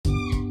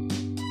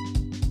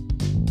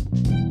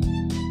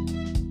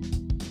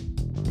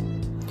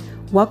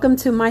Welcome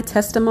to my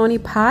testimony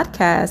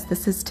podcast.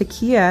 This is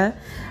Takia.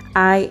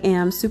 I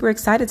am super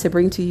excited to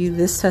bring to you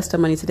this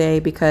testimony today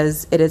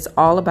because it is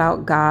all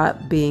about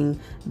God being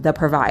the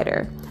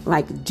provider.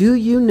 Like, do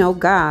you know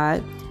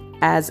God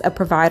as a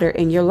provider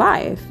in your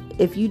life?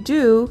 If you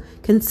do,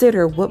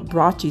 consider what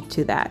brought you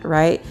to that,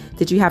 right?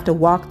 Did you have to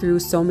walk through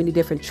so many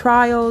different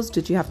trials?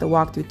 Did you have to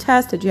walk through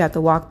tests? Did you have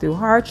to walk through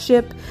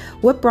hardship?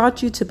 What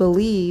brought you to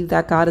believe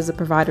that God is a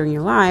provider in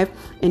your life?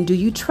 And do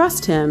you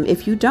trust him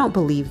if you don't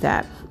believe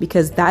that?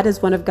 Because that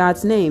is one of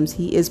God's names.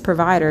 He is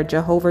provider,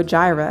 Jehovah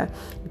Jireh.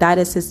 That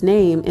is his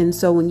name. And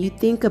so when you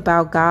think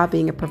about God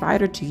being a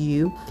provider to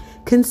you,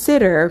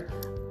 consider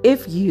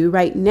if you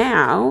right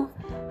now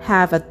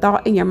have a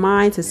thought in your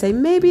mind to say,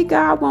 maybe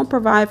God won't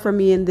provide for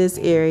me in this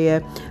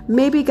area.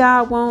 Maybe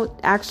God won't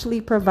actually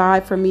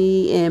provide for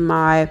me in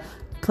my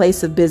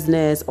place of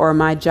business or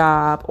my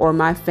job or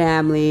my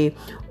family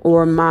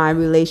or my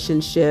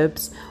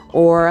relationships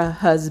or a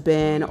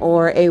husband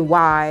or a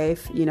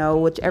wife,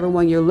 whichever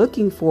one you're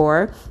looking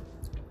for.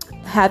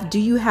 Do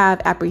you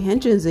have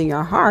apprehensions in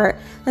your heart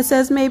that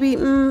says maybe, I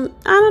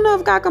don't know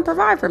if God can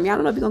provide for me. I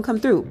don't know if he's going to come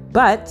through.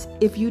 But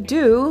if you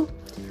do,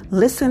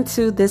 listen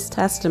to this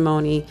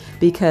testimony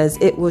because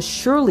it will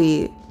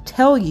surely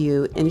tell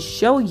you and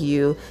show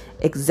you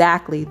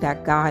exactly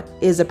that God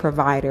is a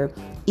provider.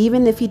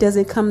 Even if he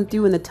doesn't come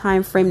through in the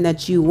time frame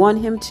that you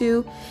want him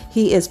to,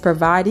 he is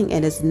providing,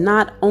 and it's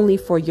not only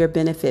for your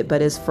benefit,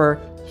 but it's for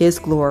his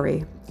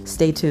glory.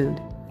 Stay tuned.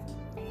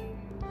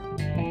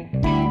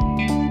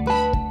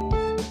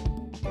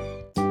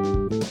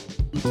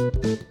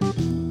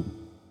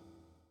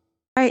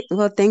 All right.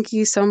 Well, thank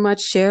you so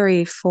much,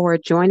 Sherry, for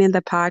joining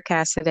the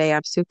podcast today.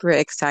 I'm super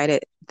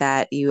excited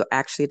that you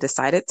actually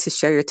decided to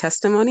share your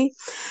testimony.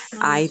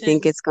 I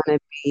think it's going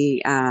to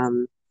be a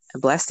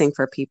blessing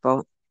for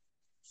people.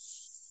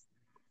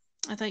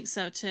 I think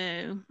so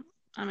too.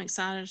 I'm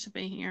excited to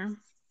be here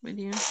with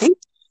you.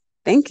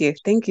 Thank you.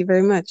 Thank you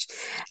very much.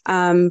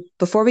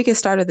 Before we get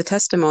started the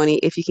testimony,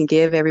 if you can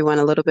give everyone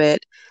a little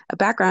bit of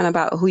background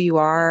about who you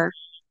are,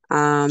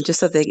 just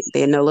so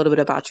they know a little bit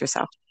about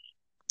yourself.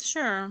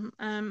 Sure.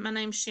 My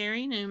name's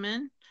Sherry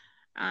Newman.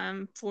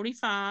 I'm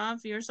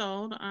 45 years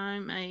old.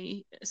 I'm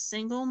a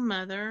single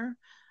mother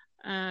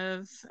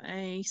of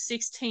a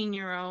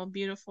 16-year-old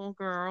beautiful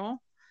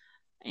girl.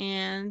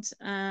 And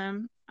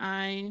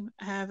I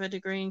have a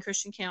degree in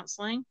Christian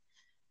counseling,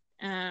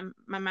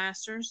 my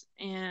master's,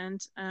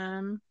 and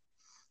I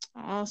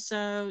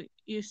also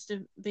used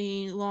to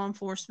be law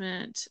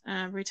enforcement,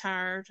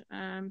 retired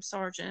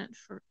sergeant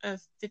for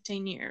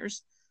 15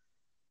 years.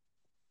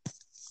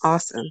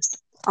 Awesome.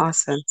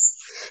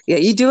 Yeah,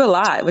 you do a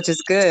lot, which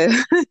is good.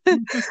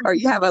 Or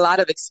you have a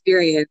lot of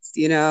experience,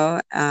 and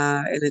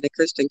in the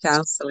Christian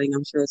counseling,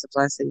 I'm sure it's a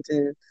blessing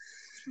too.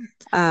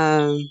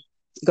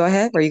 Go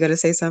ahead. Were you going to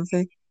say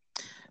something?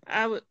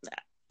 I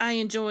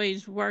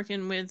enjoyed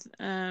working with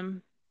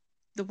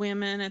the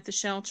women at the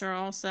shelter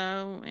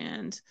also,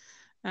 and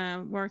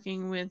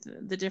working with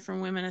the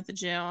different women at the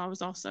jail. I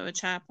was also a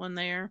chaplain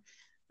there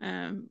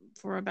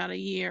for about a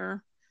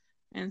year.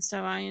 And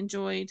so I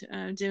enjoyed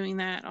doing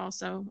that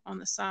also on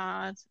the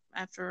side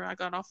after I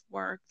got off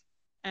work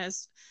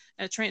as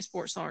a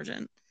transport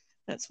sergeant.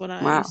 That's what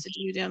I used to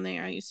do down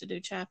there. I used to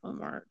do chaplain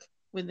work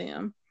with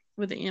them,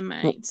 with the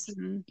inmates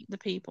and the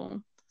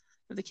people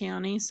of the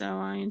county. So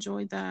I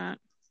enjoyed that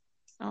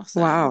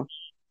also.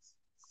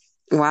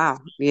 Wow.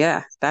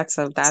 Yeah, that's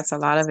a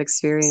lot of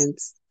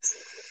experience.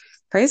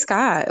 Praise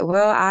God.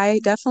 Well, I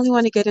definitely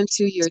want to get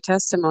into your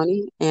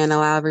testimony and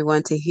allow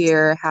everyone to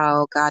hear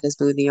how God has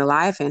moved in your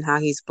life and how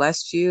he's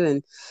blessed you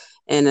and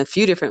in a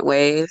few different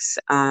ways.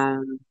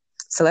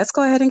 So let's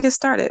go ahead and get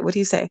started. What do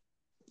you say?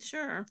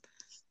 Sure.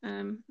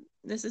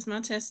 This is my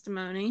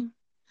testimony.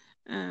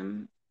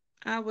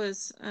 I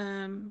was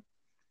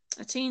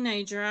a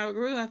teenager. I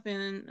grew up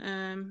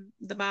in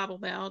the Bible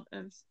Belt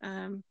of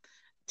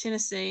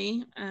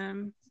Tennessee,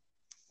 and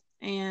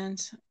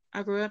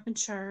I grew up in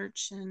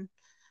church. And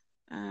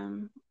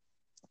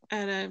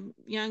at a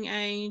young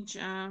age,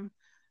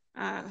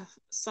 I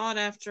sought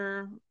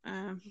after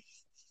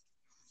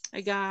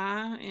a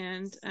guy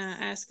and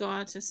asked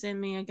God to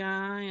send me a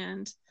guy,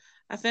 and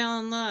I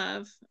fell in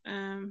love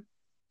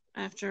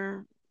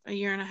after a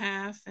year and a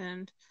half,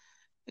 and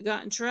I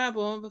got in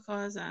trouble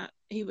because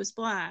he was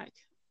black.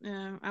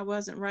 I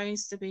wasn't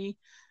raised to be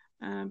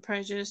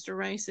prejudiced or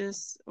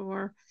racist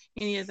or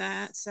any of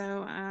that,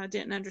 so I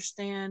didn't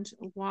understand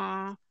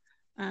why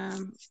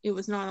it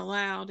was not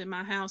allowed in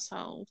my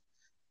household.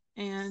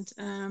 And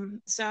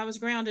so I was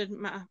grounded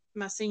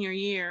my senior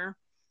year,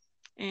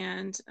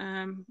 and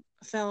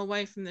fell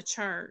away from the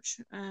church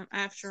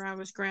after I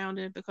was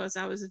grounded because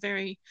I was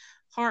very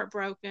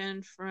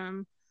heartbroken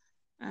from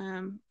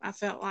I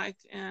felt like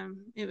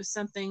it was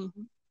something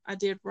I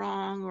did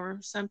wrong, or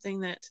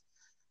something that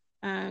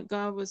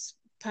God was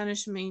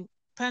punishing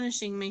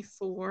me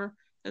for,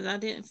 because I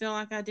didn't feel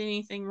like I did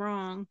anything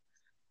wrong.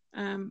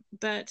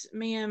 But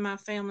me and my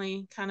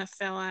family kind of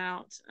fell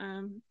out.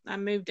 I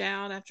moved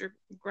out after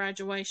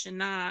graduation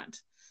night,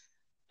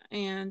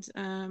 and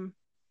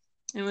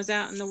and was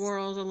out in the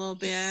world a little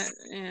bit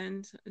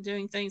and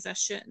doing things I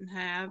shouldn't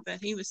have, but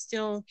he was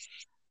still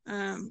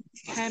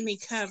had me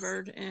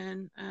covered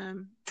and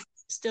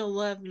still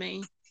loved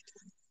me.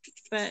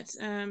 But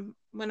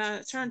when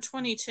I turned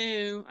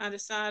 22, I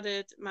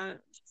decided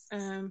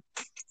to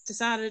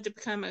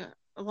become a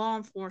law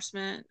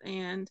enforcement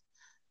and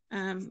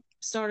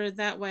started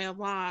that way of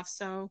life.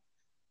 So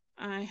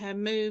I had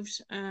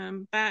moved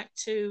back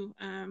to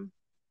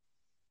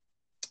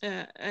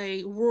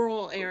a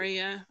rural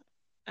area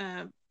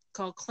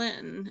called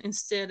Clinton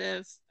instead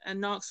of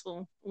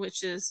Knoxville,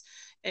 which is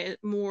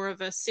more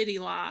of a city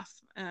life.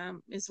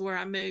 Is where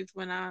I moved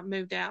when I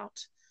moved out,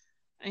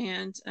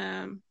 and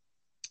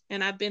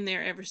I've been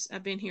here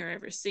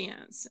ever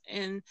since.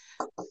 And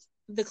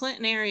the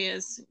Clinton area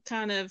is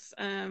kind of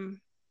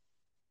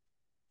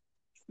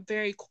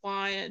very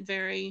quiet,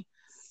 very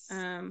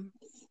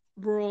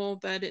rural,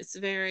 but it's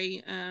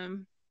very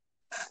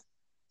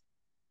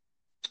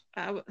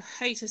I would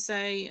hate to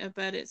say,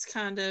 but it's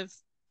kind of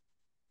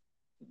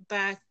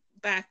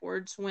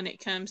backwards when it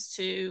comes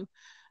to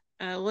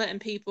letting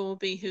people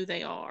be who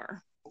they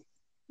are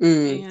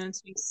and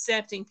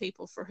accepting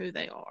people for who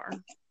they are.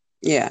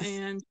 Yeah.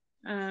 And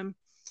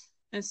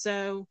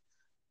so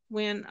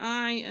when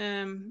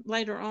I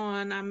later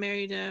on I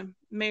married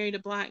a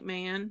black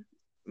man.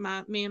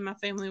 Me and my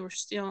family were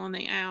still on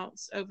the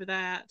outs over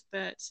that,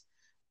 but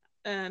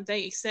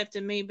they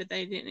accepted me, but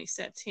they didn't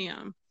accept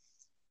him.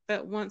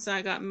 But once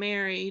I got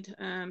married,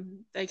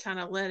 they kind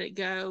of let it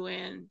go,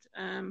 and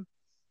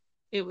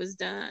it was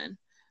done.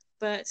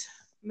 But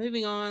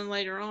moving on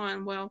later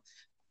on, well,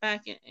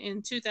 back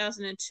in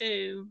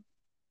 2002,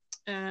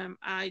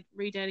 I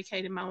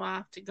rededicated my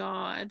life to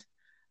God.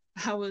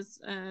 I was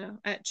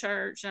at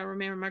church. I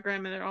remember my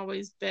grandmother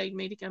always begged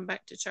me to come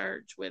back to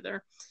church with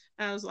her.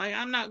 I was like,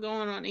 I'm not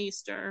going on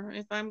Easter.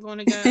 If I'm going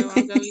to go,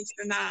 I'll go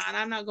Easter night.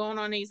 I'm not going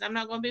on Easter. I'm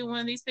not going to be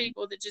one of these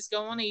people that just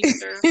go on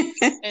Easter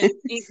and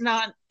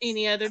not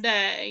any other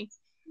day.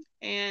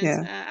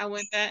 And I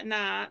went that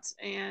night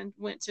and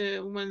went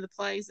to one of the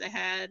plays they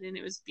had, and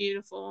it was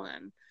beautiful.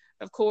 And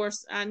of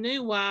course, I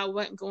knew why I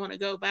wasn't going to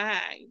go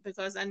back,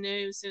 because I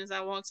knew as soon as I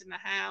walked in the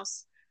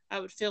house, I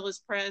would feel his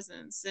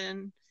presence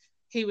and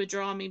he would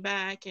draw me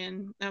back.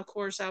 And of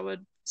course, I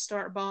would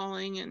start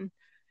bawling and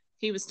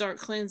he would start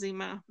cleansing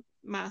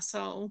my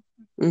soul.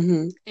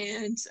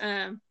 And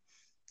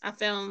I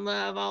fell in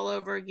love all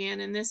over again.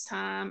 And this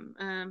time,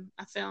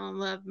 I fell in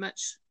love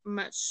much,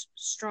 much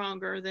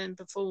stronger than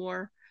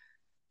before.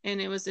 And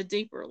it was a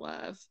deeper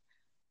love.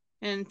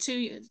 And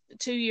two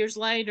years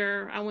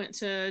later, I went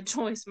to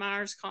Joyce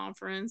Meyer's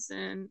conference,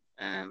 and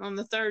on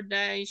the third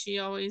day, she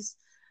always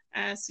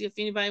asks if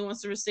anybody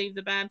wants to receive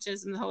the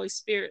baptism of the Holy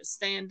Spirit,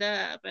 stand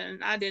up.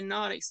 And I did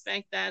not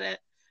expect that at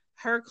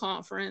her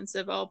conference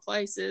of all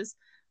places,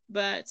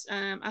 but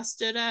I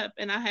stood up,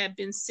 and I had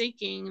been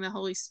seeking the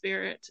Holy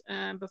Spirit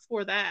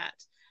before that.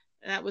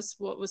 That was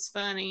what was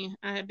funny.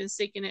 I had been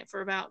seeking it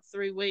for about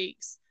 3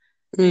 weeks,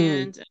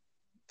 and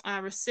I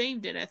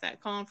received it at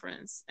that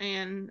conference,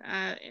 and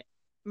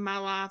my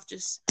life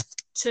just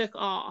took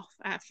off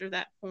after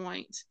that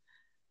point.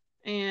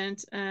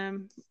 And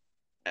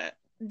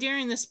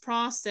during this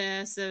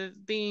process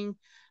of being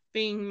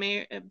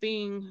married and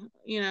being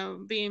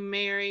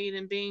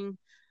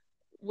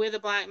with a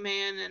black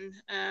man,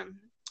 and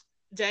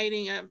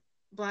dating a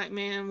black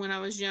man when I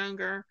was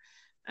younger,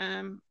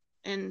 and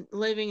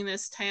living in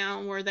this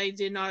town where they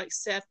did not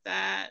accept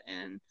that,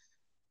 and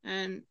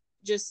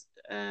just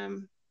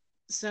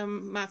so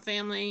my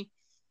family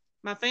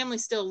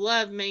still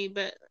loved me,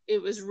 but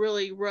it was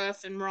really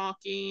rough and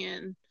rocky,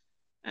 and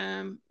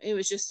it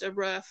was just a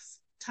rough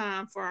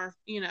time for our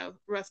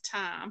rough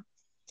time.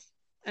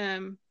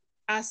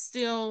 I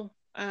still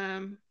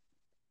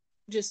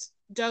just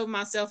dove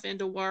myself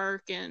into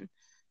work and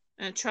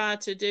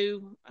tried to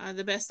do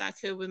the best I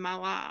could with my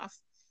life.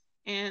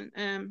 And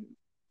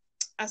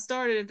I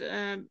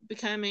started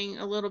becoming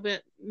a little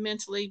bit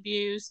mentally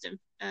abused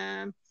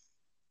and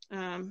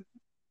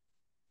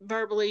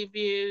verbally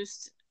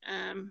abused,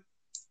 and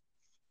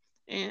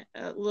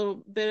a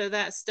little bit of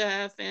that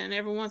stuff, and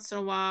every once in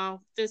a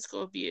while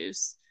physical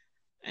abuse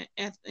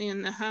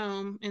in the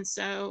home. And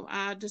so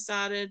I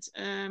decided,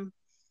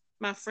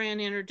 my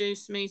friend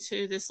introduced me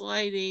to this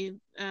lady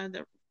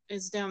that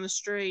is down the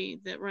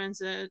street that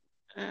runs a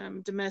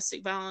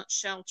domestic violence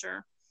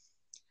shelter,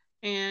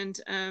 and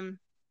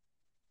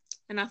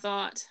I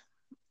thought,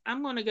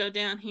 I'm going to go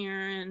down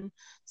here and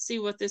see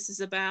what this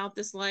is about.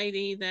 This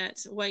lady that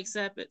wakes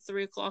up at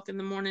 3:00 in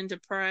the morning to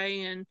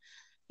pray, and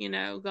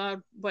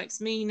God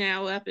wakes me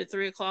now up at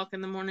 3:00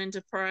 in the morning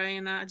to pray,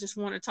 and I just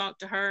want to talk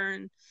to her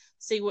and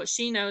see what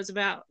she knows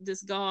about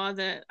this God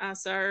that I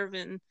serve.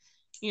 And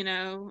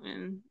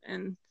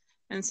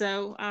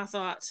so I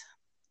thought,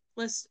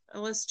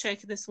 let's check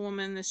this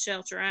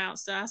shelter out.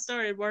 So I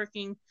started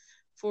working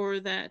for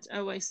that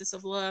Oasis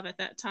of Love at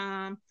that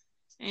time,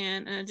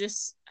 and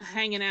just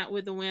hanging out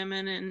with the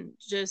women, and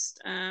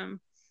just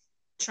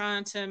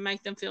trying to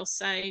make them feel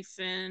safe,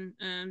 and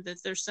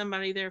that there's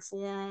somebody there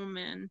for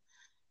them.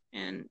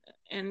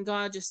 and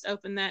God just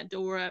opened that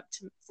door up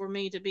for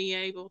me to be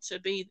able to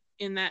be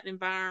in that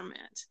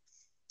environment.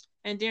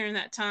 And during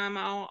that time,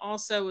 I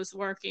also was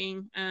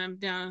working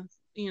down,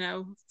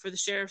 for the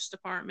sheriff's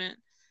department,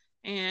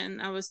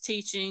 and I was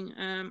teaching.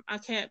 I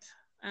kept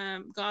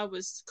God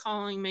was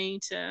calling me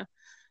to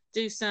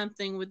do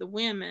something with the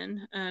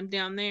women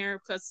down there,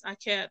 because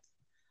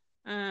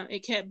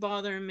it kept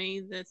bothering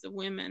me that the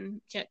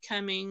women kept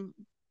coming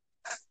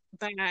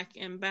back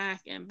and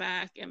back and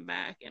back and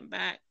back and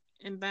back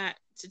and back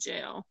to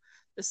jail,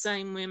 the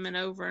same women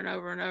over and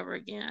over and over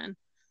again,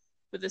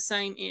 with the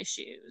same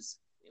issues,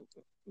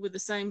 with the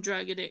same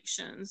drug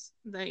addictions.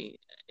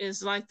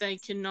 It's like they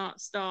cannot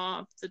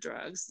stop the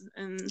drugs,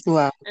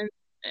 Wow.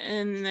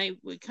 and they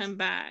would come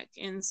back.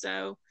 And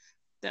so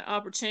the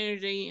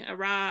opportunity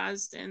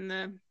arose, and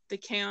the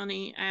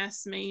county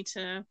asked me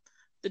to,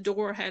 the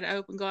door had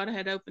opened, God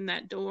had opened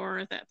that door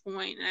at that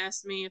point, and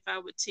asked me if I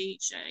would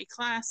teach a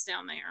class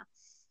down there.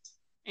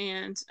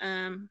 And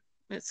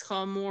it's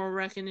called Moral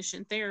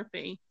Recognition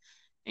Therapy.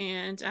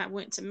 And I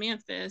went to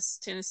Memphis,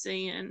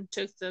 Tennessee, and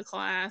took the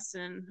class,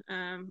 and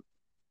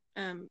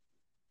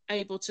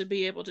able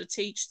to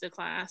teach the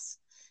class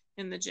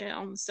in the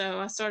jail. So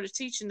I started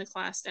teaching the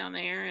class down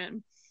there,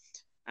 and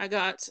I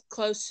got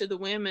close to the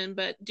women.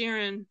 But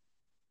during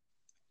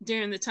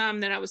the time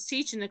that I was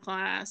teaching the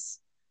class,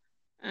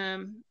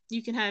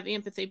 you can have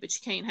empathy, but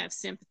you can't have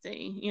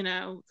sympathy,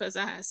 because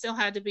I still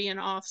had to be an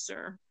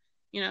officer,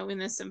 in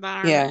this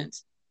environment.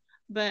 Yeah.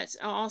 But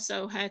I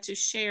also had to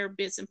share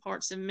bits and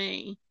parts of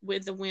me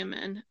with the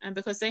women,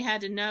 because they had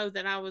to know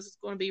that I was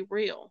going to be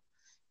real.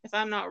 If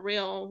I'm not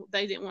real,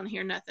 they didn't want to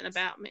hear nothing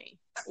about me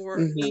or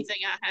anything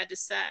I had to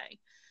say.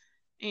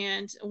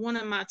 And one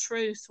of my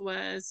truths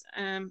was,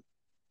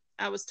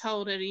 I was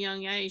told at a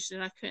young age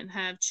that I couldn't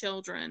have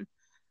children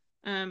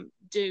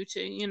due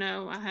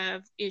to, I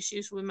have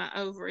issues with my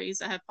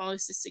ovaries. I have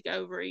polycystic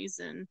ovaries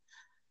and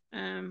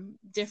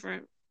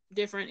different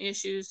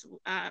issues.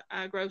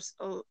 I grow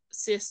a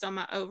cyst on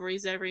my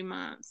ovaries every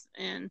month,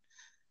 and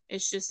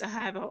it's just I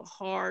have a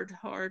hard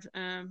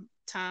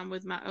time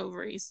with my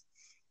ovaries.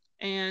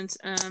 And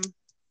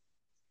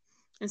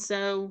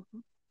so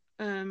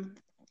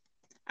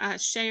I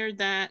shared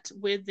that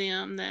with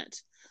them, that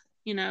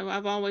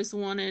I've always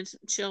wanted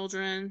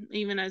children,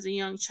 even as a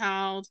young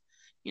child.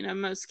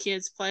 Most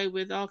kids play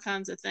with all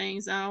kinds of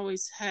things. I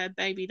always had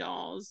baby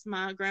dolls.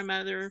 My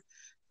grandmother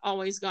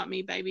always got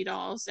me baby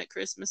dolls at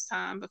Christmas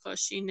time, because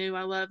she knew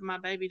I loved my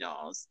baby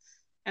dolls.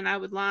 And I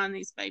would line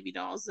these baby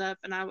dolls up,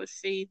 and I would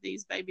feed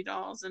these baby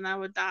dolls, and I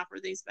would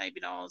diaper these baby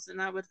dolls,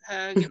 and I would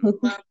hug and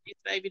love these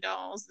baby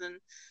dolls.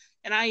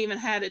 And I even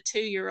had a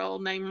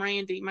 2-year-old named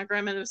Randy. My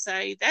grandmother would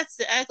say, "That's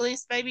the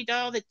ugliest baby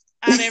doll that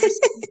I've ever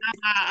seen in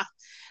my life."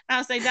 And I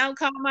would say, "Don't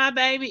call my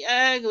baby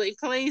ugly.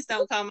 Please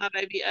don't call my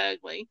baby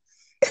ugly."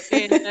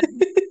 And he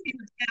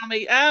would tell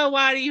me, "Oh,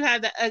 why do you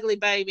have that ugly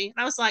baby?" And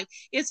I was like,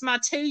 "It's my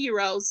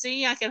 2-year-old.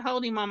 See, I can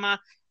hold him on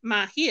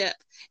my hip."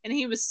 And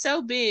he was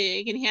so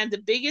big, and he had the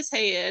biggest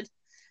head.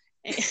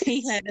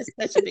 He had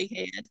such a big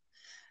head,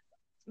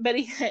 but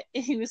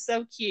he was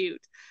so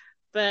cute.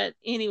 But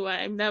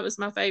anyway, that was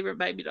my favorite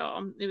baby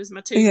doll. It was my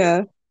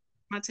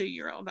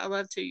 2-year-old. I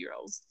love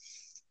 2-year-olds.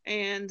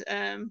 And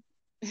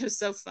it was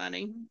so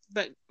funny.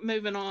 But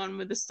moving on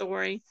with the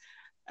story,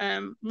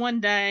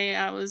 one day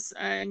I was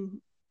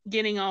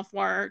getting off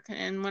work,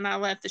 and when I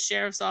left the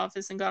sheriff's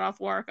office and got off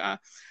work,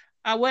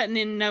 I wasn't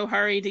in no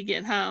hurry to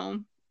get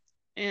home,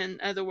 in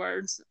other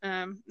words.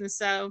 And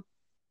so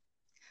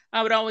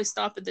I would always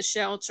stop at the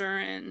shelter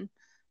and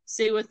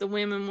see what the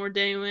women were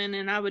doing,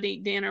 and I would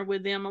eat dinner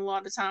with them a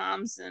lot of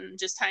times and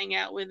just hang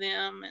out with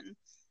them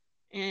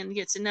and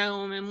get to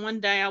know them. And one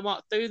day I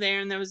walked through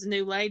there, and there was a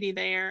new lady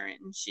there,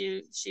 and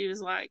she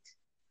was like,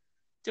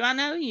 "Do I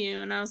know you?"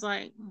 And I was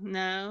like,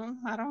 "No,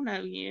 I don't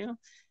know you."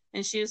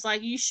 And she was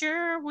like, "You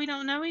sure we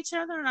don't know each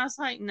other?" And I was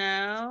like,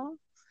 "No."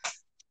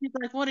 She's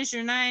like, "What is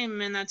your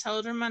name?" And I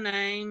told her my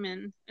name,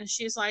 and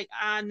she's like,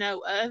 "I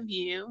know of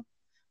you."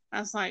 I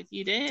was like,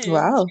 "You do?"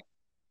 Wow.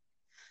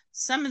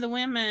 "Some of the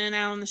women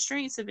out on the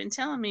streets have been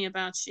telling me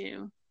about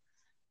you."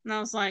 And I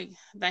was like,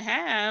 "They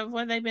have? What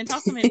have they been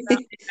talking to me about?"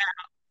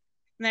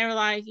 And they were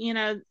like,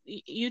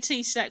 "You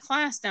teach that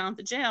class down at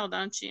the jail,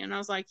 don't you?" And I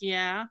was like,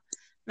 "Yeah." And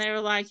they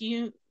were like,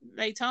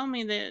 they told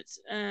me that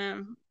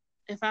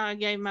if I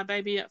gave my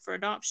baby up for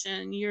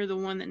adoption, you're the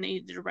one that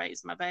needed to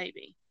raise my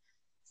baby.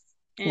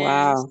 And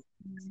wow.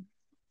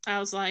 I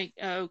was like,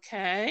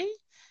 "Okay."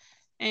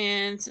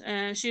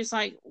 And she was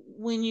like,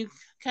 "When you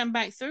come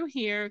back through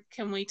here,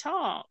 can we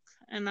talk?"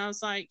 And I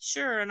was like,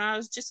 "Sure." And I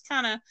was just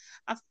kind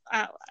of,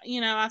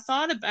 I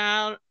thought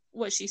about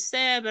what she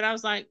said, but I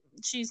was like,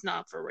 "She's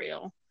not for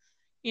real."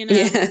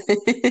 Yeah.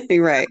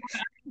 Right.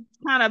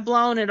 Kind of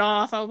blown it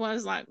off. I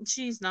was like,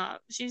 she's not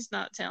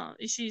telling,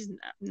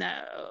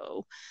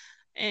 no.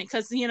 And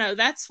because,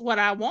 that's what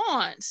I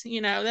want,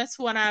 that's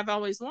what I've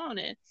always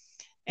wanted.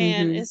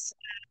 And it's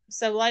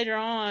so later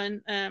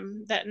on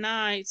that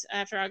night,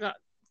 after I got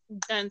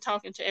done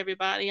talking to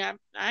everybody, I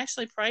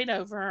actually prayed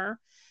over her,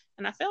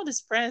 and I felt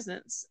his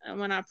presence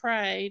when I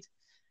prayed.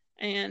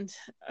 And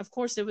of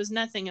course, it was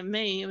nothing of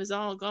me. It was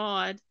all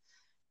God.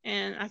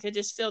 And I could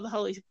just feel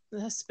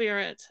the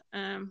Spirit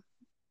uh,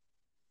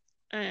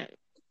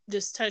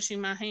 just touching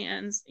my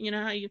hands. You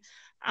know how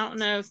I don't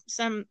know if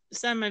some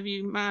of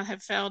you might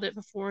have felt it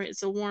before.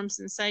 It's a warm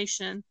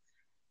sensation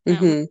when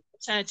Mm-hmm. it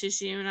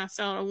touches you, and I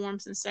felt a warm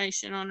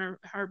sensation on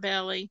her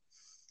belly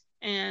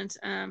and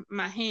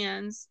my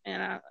hands,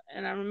 and I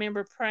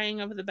remember praying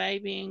over the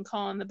baby and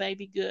calling the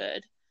baby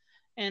good.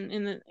 And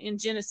in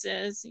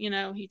Genesis,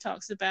 he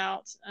talks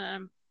about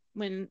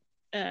when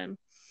um,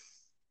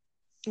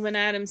 when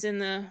Adam's in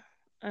the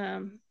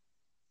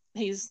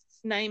he's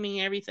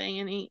naming everything,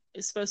 and he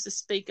is supposed to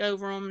speak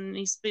over them, and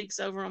he speaks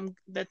over them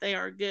that they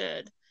are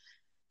good.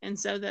 And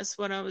so that's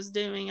what I was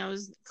doing. I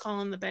was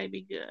calling the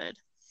baby good,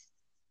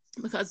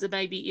 because the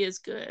baby is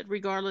good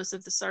regardless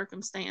of the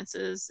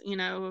circumstances,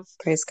 of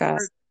Praise God.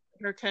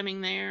 her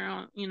coming there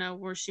on,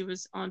 where she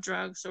was on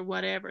drugs or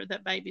whatever.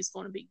 That baby's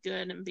going to be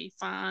good and be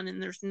fine,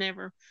 and there's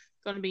never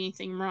going to be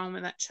anything wrong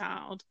with that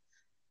child.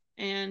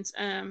 And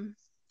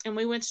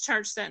we went to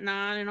church that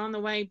night, and on the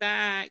way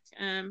back,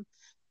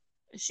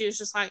 she was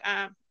just like,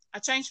 I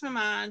changed my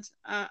mind.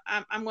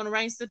 I'm going to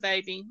raise the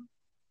baby.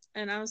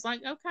 And I was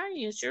like,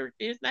 okay,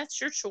 that's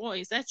your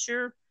choice. That's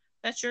your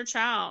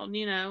child.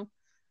 Who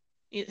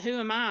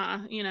am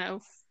I?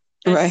 That's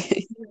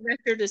Right.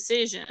 that's your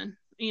decision.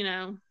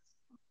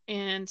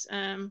 And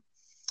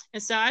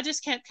so I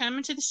just kept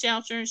coming to the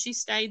shelter, and she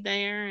stayed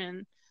there,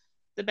 and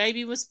the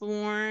baby was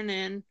born,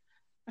 and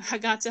I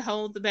got to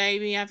hold the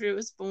baby after it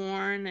was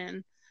born,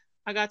 and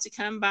I got to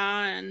come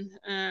by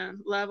and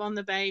love on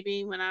the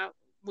baby when I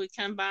would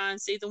come by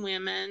and see the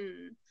women.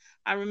 And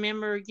I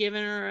remember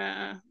giving her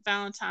a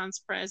Valentine's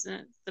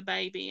present, the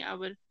baby. I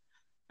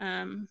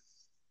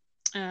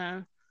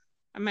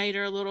made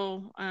her a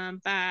little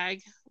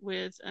bag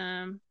with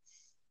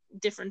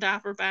different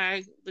diaper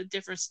bag with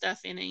different stuff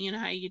in it. You know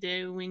how you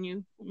do when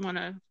you want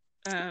to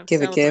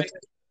Give a celebrate,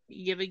 gift.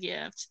 you give a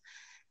gift.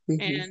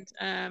 Mm-hmm.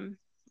 And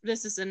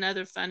this is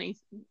another funny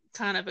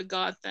kind of a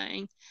God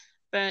thing.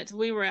 But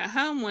we were at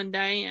home one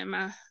day, and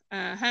my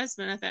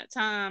husband at that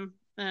time,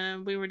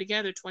 we were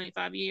together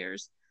 25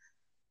 years.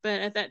 But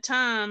at that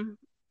time,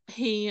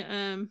 he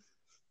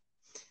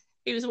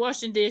was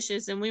washing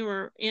dishes, and we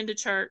were into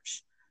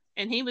church,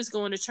 and he was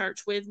going to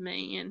church with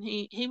me, and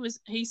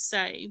he's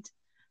saved,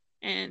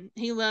 and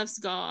he loves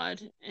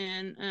God,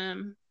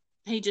 and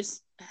he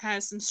just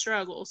has some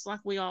struggles like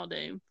we all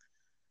do.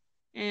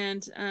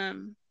 And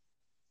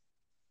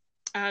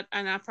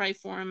I pray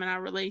for him, and I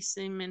release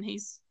him, and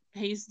he's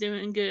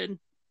doing good.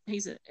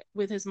 He's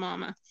with his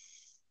mama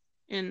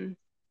in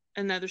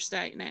another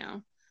state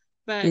now,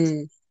 but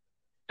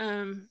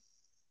Mm.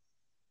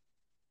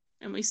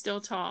 and we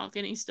still talk,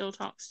 and he still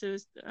talks to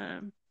his.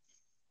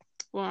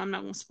 Well, I'm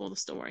not going to spoil the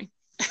story.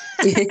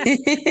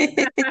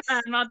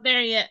 I'm not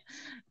there yet.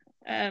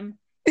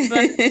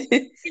 But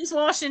he's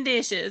washing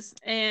dishes,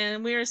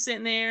 and we were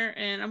sitting there,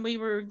 and we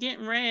were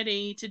getting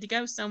ready to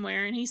go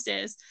somewhere, and he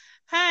says,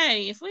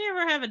 "Hey, if we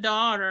ever have a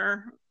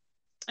daughter,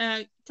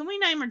 can we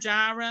name her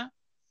Jireh?"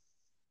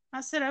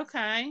 I said,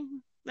 "Okay,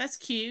 that's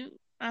cute."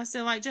 I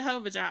said, "Like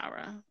Jehovah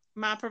Jireh,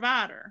 my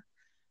provider."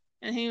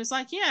 And he was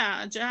like,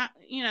 "Yeah,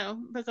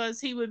 because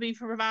he would be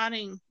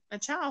providing a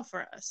child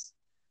for us.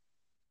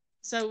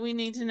 So we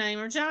need to name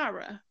her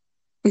Jireh."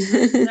 I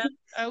said,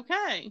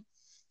 "Okay."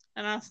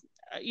 And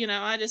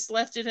I just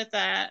left it at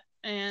that.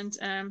 And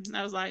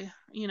I was like,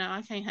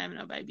 I can't have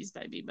no baby's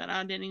baby. But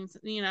I didn't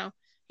even,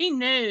 he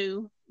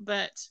knew,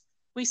 but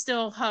we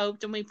still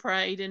hoped, and we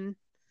prayed and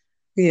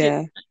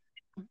Yeah.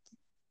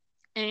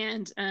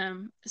 didn't.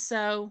 And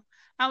so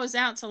I was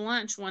out to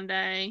lunch one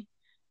day,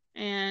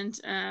 and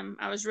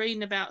I was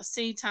reading about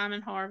seed time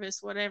and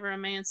harvest. Whatever a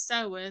man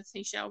soweth,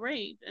 he shall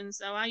reap. And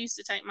so I used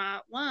to take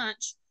my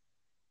lunch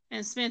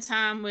and spend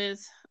time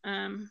with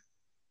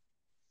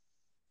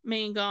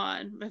me and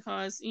God,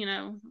 because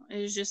it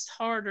was just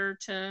harder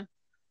to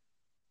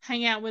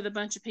hang out with a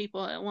bunch of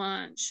people at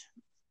lunch,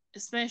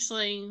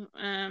 especially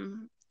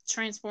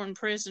transporting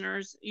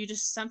prisoners.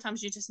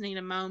 Sometimes you just need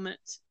a moment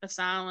of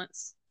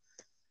silence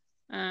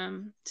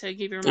to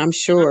give your mind I'm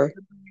sure.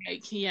 a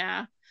break.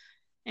 Yeah.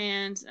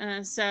 And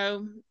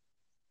so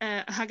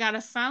I got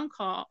a phone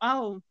call.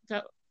 Oh,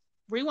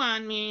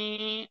 rewind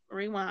me,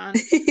 rewind.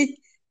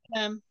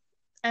 Um,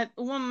 at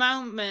one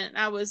moment,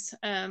 I was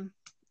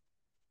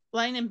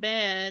laying in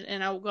bed,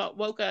 and I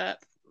woke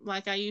up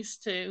like I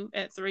used to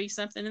at 3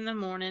 something in the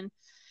morning,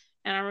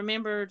 and I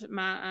remembered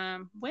my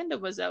window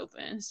was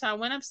open, so I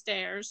went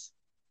upstairs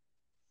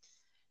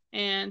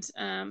and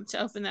to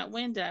open that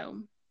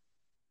window,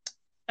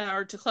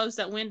 or to close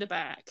that window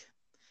back.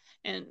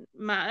 And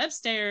my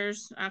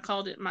upstairs, I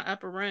called it my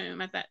upper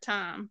room at that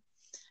time,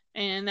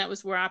 and that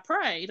was where I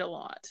prayed a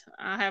lot.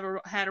 I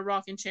had a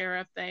rocking chair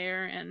up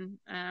there, and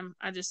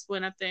I just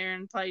went up there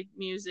and played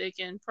music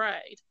and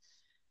prayed.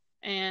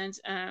 And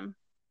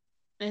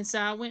so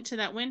I went to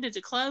that window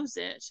to close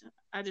it.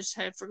 I just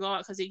had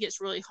forgot, because it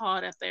gets really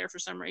hot up there for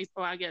some reason.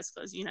 Well, I guess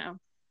because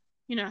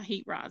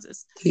heat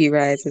rises. He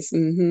rises.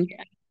 Mm-hmm.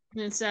 Yeah.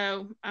 And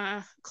so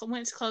I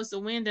went to close the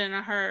window and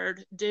I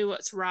heard, "Do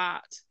what's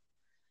right."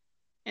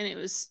 And it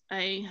was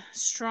a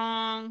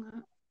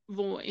strong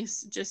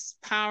voice,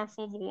 just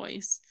powerful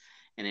voice.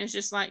 And it was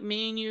just like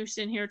me and you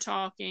sitting here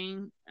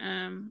talking,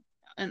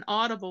 an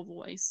audible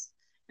voice.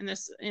 And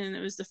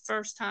it was the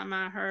first time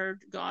I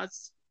heard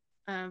God's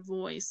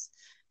voice,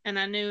 and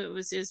I knew it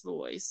was His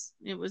voice.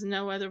 It was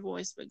no other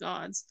voice but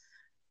God's.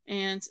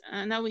 And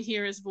I know we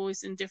hear His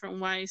voice in different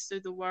ways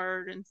through the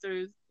Word and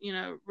through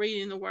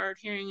reading the Word,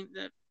 hearing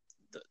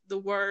the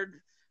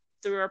Word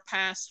through our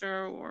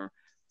pastor, or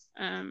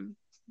um,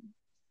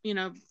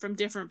 from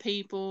different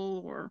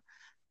people, or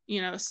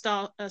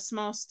a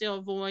small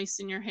still voice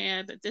in your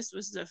head. But this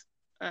was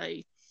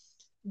a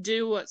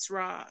do what's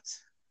right.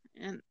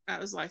 And I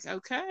was like,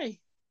 okay,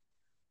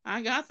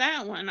 I got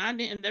that one. I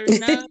didn't, there's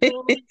no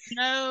ifs,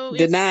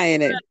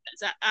 Denying it.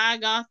 I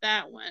got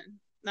that one.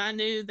 I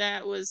knew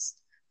that was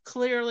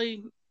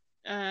clearly,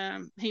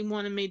 He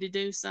wanted me to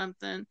do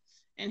something,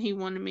 and He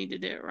wanted me to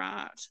do it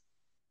right.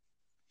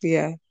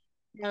 Yeah.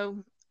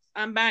 So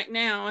I'm back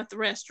now at the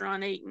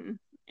restaurant eating,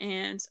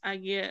 and I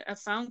get a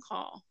phone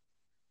call,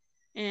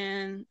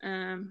 and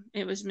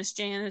it was Miss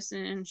Janice,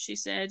 and she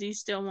said, "Do you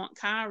still want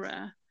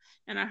Kyra?"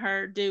 And I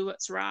heard, "Do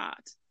what's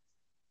right."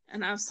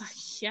 And I was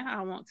like, "Yeah,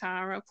 I want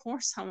Kyra. Of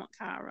course I want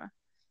Kyra."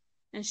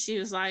 And she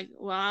was like,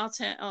 "Well, I'll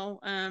tell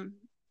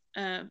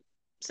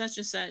such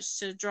and such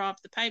to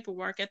drop the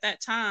paperwork." At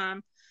that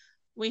time,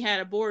 we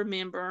had a board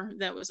member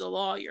that was a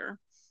lawyer,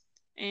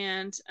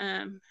 and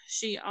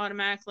she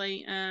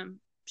automatically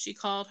she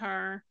called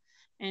her,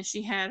 and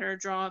she had her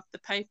draw up the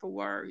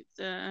paperwork,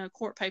 the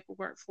court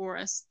paperwork for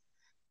us.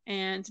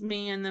 And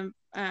me and the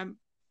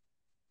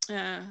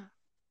uh,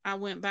 I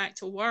went back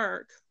to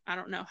work. I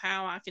don't know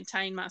how I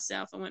contained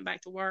myself. I went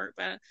back to work,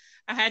 but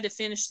I had to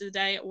finish the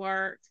day at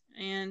work,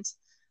 and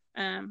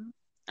um,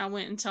 I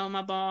went and told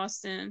my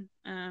boss, and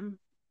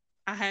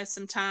I had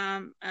some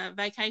time,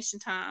 vacation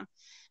time,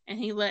 and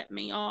he let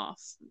me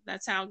off.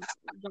 That's how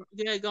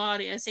good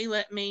God is. He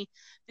let me,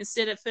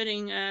 instead of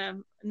putting a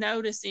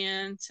notice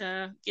in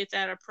to get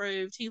that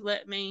approved, He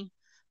let me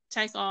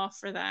take off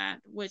for that,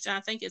 which I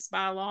think it's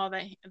by law.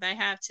 They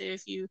have to,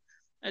 if you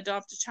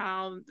adopt a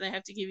child, they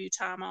have to give you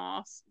time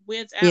off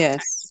without pay,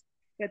 Yes.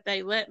 but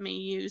they let me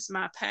use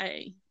my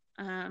pay.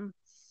 Um,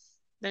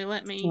 they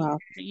let me Wow.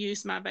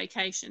 use my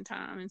vacation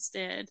time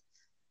instead,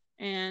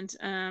 and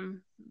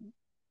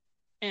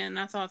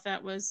I thought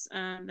that was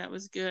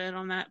good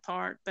on that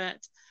part. But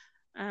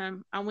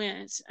I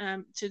went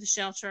to the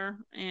shelter,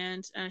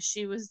 and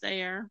she was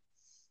there,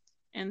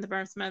 and the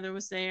birth mother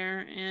was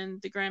there,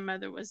 and the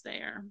grandmother was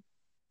there,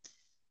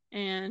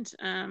 and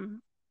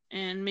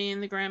me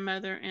and the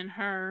grandmother and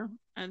her,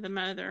 the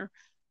mother,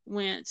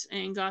 went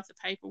and got the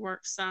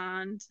paperwork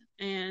signed,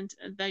 and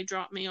they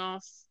dropped me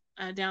off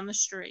down the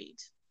street,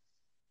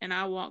 and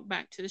I walked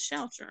back to the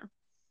shelter.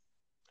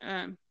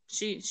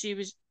 She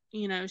was,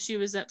 she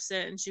was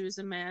upset, and she was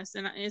a mess,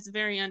 and it's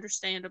very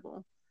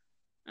understandable.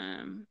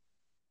 Um,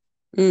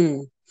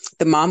 Mm.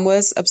 The mom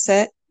was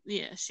upset,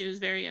 yeah, she was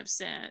very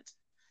upset,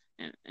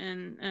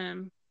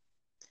 and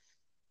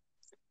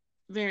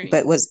very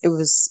but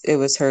it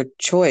was her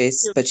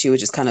choice, but she was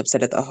just kind of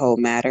upset at the whole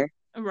matter.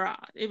 right.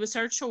 It was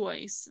her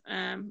choice,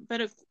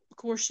 but of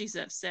course she's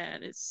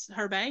upset. It's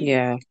her baby,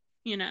 Yeah.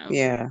 you know.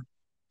 Yeah.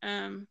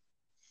 Um,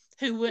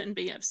 who wouldn't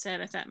be upset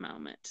at that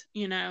moment,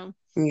 Yeah.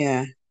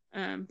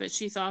 But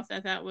she thought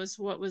that was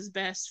what was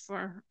best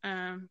for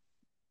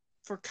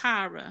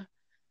Kyra,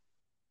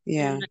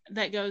 Yeah. and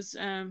that goes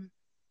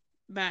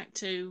back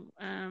to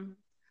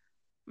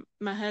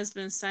my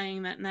husband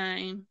saying that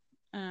name.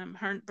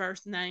 Her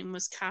birth name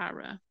was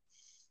Kyra,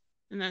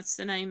 and that's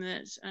the name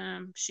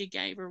that she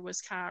gave her,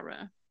 was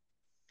Kyra.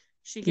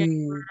 She gave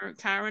Mm. her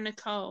Kyra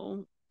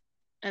Nicole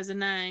as a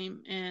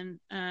name, and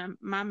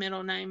my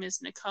middle name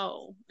is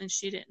Nicole, and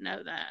she didn't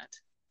know that.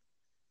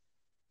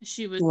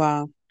 She was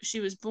Wow. she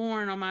was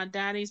born on my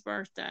daddy's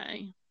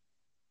birthday,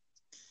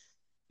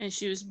 and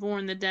she was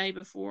born the day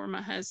before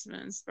my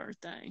husband's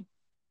birthday.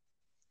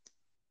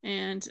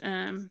 And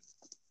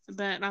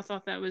but I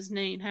thought that was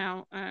neat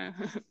how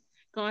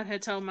God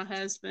had told my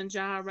husband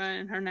Jira,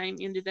 and her name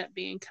ended up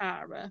being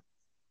Kyra,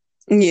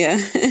 Yeah.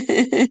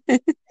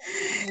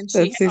 and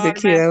That's super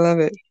cute. I love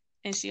it.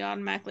 she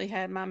automatically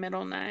had my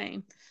middle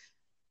name.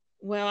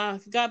 Well, I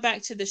got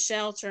back to the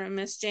shelter, and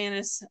Miss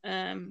Janice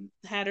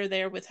had her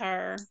there with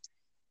her,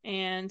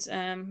 and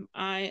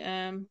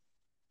I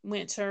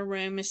went to her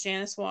room. Miss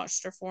Janice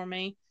watched her for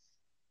me,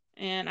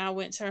 and I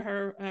went to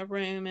her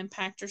room and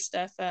packed her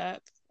stuff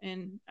up,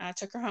 and I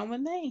took her home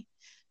with me.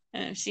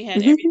 She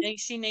had everything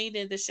she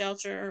needed. The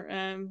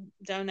shelter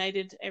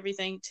donated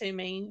everything to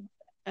me: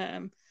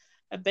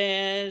 a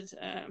bed,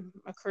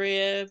 a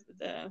crib,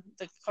 the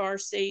car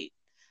seat,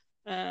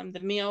 the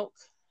milk,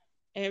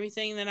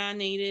 everything that I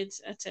needed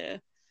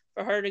to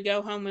for her to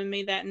go home with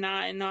me that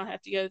night and not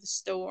have to go to the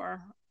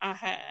store. I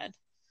had.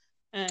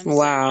 So I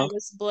Wow.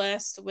 was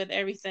blessed with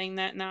everything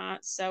that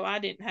night. So I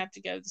didn't have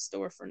to go to the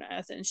store for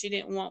nothing. She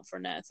didn't want for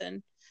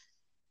nothing.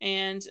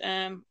 And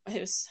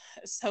it was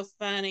so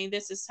funny.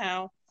 This is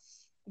how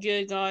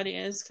good God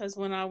is, because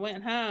when I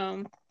went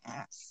home,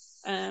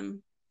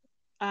 um,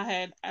 I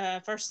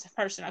had first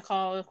person I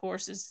called, of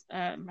course, is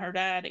her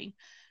daddy.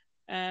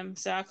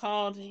 So I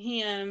called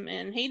him,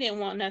 and he didn't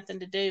want nothing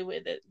to do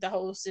with it, the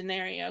whole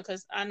scenario,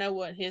 because I know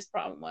what his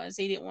problem was.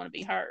 He didn't want to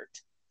be hurt.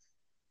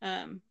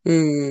 Um,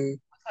 Mm.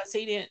 because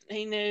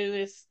he knew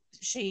if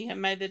she had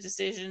made the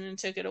decision and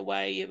took it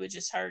away, it would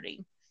just hurt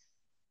him.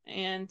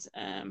 And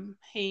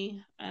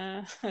he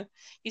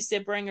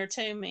said, "Bring her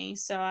to me."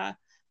 So I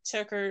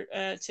took her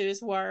to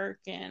his work,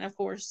 and of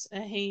course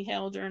he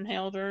held her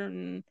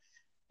and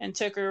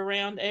took her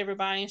around to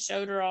everybody and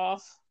showed her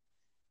off.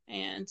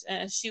 And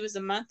she was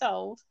a month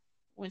old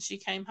when she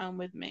came home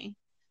with me,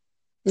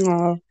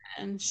 Oh.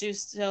 and she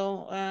was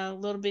still a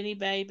little bitty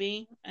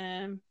baby.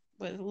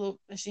 With little,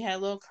 she had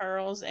little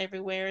curls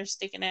everywhere,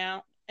 sticking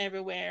out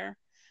everywhere.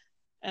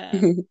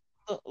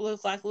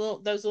 Look like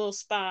those little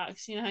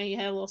spikes. You know how you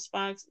have little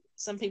spikes.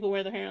 Some people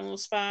wear their hair in little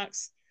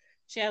spikes.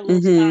 She had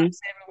little Mm-hmm. spikes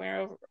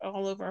everywhere,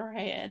 all over her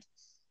head,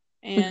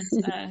 and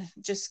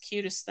just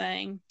cutest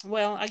thing.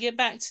 Well, I get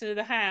back to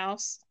the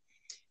house,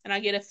 and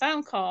I get a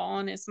phone call,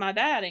 and it's my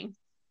daddy.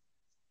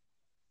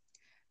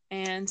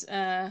 And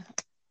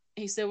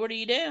he said, "What are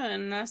you doing?"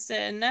 And I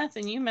said,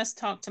 "Nothing. You must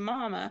talk to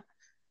Mama."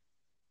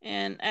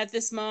 And at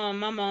this moment,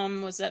 my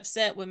mom was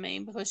upset with me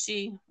because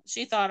she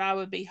thought I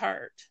would be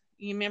hurt.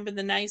 You remember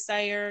the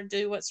naysayer,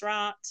 do what's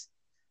right?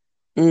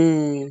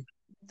 Mm.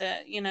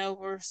 That,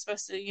 we're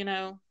supposed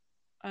to,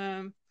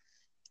 um,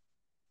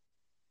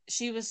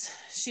 she was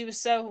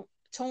so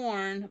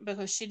torn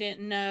because she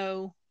didn't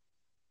know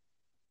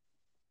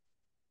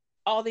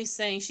all these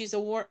things. She's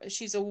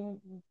a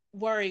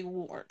worry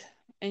wart,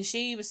 and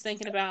she was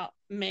thinking about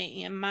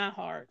me and my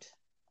heart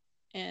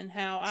and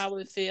how I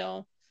would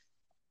feel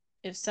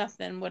if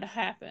something would have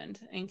happened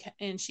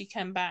and she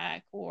come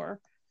back,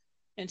 or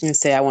and And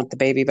say, I want the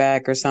baby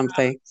back or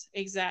something.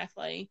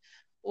 exactly,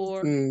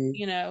 or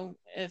Mm.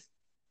 if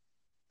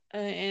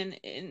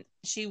and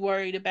she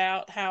worried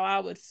about how I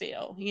would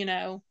feel,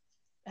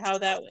 how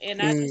that,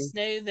 and I Mm. just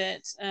knew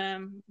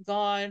that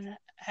God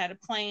had a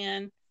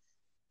plan,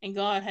 and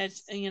God had,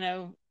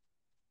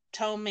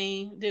 told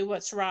me do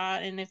what's right,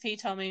 and if He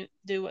told me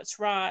do what's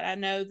right, I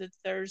know that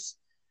there's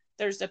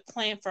a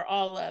plan for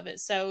all of it.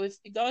 So if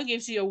God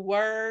gives you a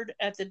word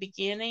at the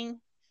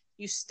beginning,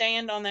 you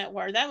stand on that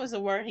word. That was a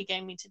word He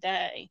gave me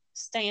today.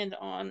 Stand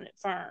on it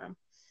firm.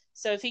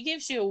 So if He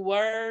gives you a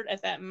word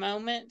at that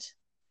moment,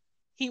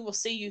 He will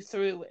see you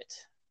through it.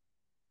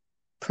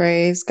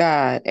 Praise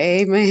God.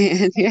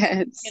 Amen.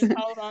 Yes. You can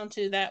hold on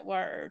to that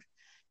word,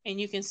 and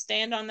you can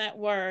stand on that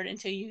word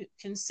until you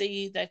can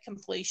see the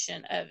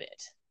completion of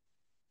it.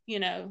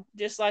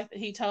 Just like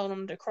He told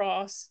them to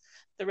cross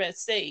the Red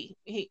Sea.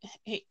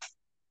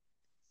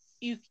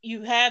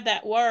 You have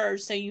that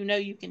word, so you know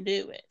you can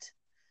do it.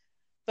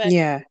 But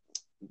Yeah.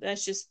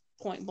 that's just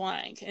point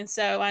blank. And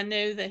so I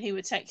knew that He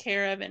would take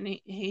care of it, and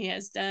he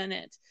has done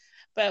it.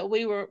 But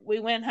we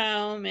went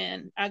home,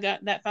 and I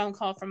got that phone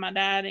call from my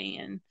daddy,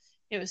 and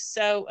it was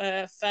so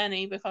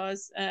funny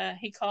because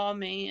he called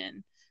me,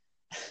 and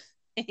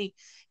he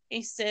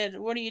he said,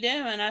 "What are you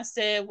doing?" I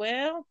said,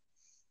 "Well,"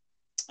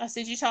 I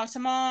said, "You talked to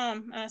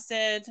Mom?" I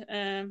said,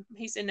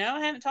 he said, "No,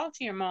 I haven't talked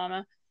to your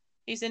mama."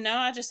 He said, "No,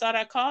 I just thought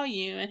I'd call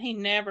you." And he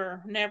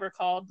never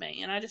called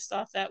me. And I just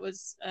thought that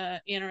was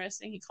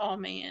interesting. He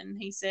called me,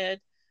 and he said,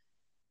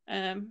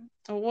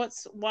 well,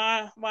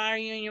 why are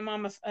you and your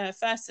mama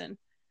fussing?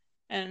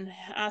 And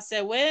I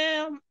said,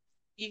 "Well,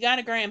 you got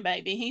a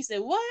grandbaby." He said,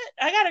 "What?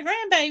 I got a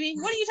grandbaby?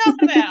 What are you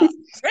talking about?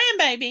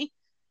 Grandbaby?"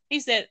 He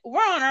said, "We're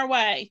on our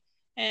way."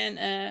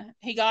 And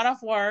he got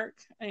off work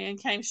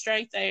and came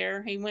straight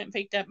there. He went and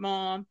picked up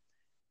Mom,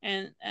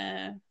 and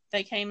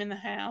they came in the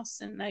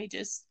house, and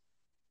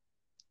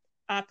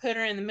I put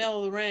her in the middle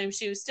of the room.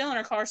 She was still in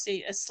her car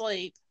seat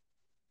asleep.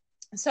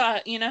 So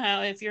you know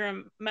how if you're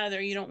a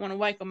mother, you don't want to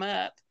wake them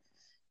up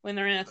when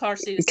they're in a car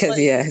seat Because,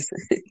 asleep, yes.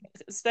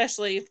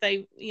 especially if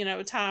they,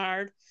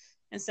 tired.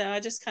 And so I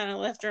just kind of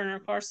left her in her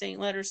car seat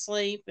and let her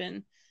sleep.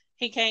 And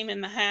he came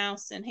in the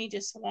house, and he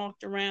just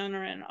walked around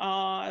her in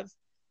awe of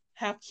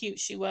how cute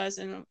she was,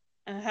 and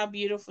how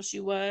beautiful she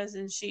was.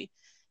 And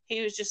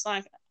he was just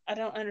like, "I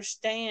don't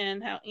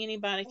understand how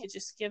anybody could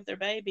just give their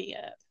baby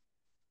up.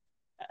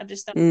 I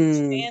just don't Mm.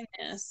 understand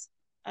this.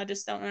 I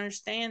just don't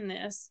understand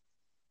this."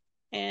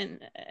 And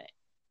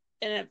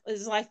it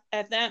was like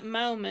at that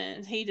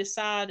moment he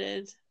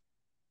decided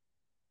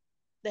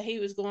that he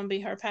was going to be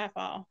her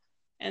papa,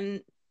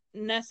 and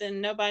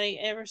nobody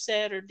ever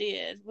said or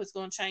did was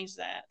going to change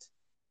that.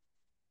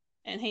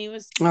 And he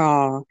was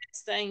Oh. the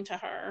best thing to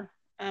her.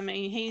 I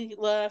mean, he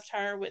loved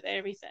her with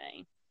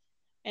everything,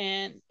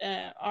 and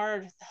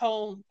our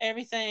whole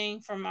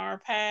everything from our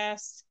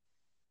past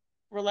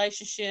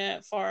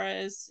relationship, far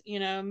as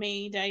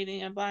me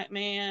dating a black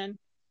man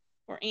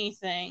or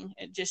anything,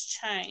 it just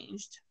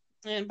changed.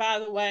 And by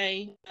the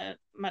way,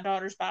 my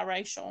daughter's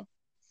biracial,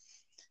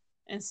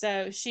 and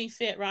so she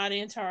fit right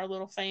into our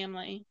little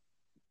family.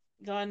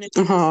 God knew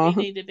she Oh.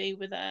 needed to be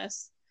with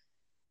us.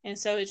 And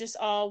so it just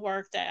all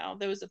worked out.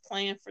 There was a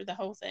plan for the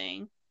whole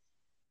thing.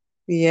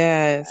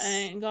 Yes.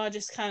 And God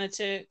just kind of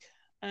took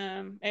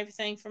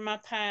everything from my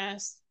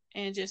past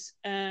and just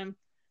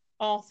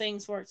all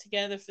things work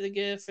together for the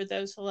good for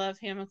those who love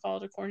Him and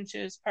called according to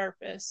His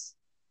purpose.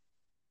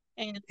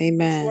 And He just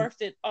Amen.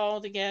 worked it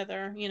all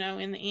together,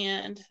 in the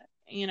end.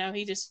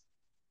 He just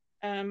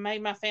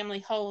made my family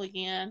whole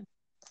again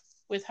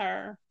with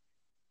her.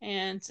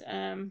 And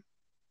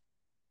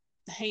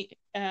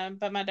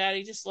but my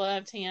daddy just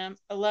loved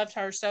loved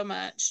her so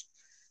much.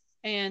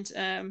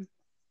 And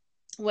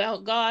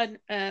well, God,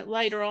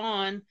 later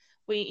on,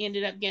 we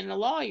ended up getting a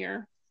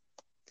lawyer,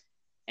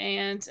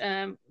 and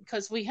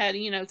because we had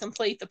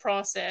complete the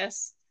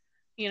process,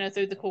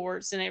 through the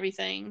courts and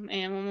everything.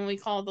 And when we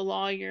called the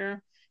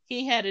lawyer,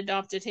 he had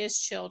adopted his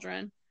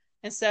children,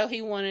 and so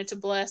he wanted to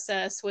bless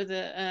us with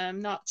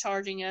not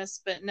charging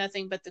us but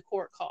nothing but the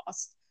court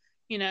cost,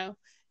 you know.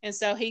 And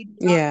so he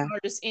did not Yeah.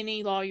 charge us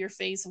any lawyer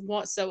fees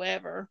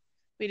whatsoever.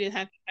 We didn't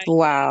have to pay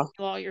Wow. any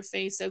lawyer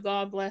fees, so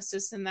God blessed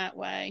us in that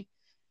way.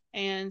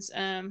 And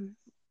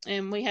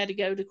we had to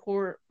go to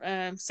court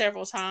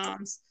several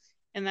times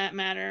in that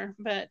matter,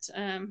 but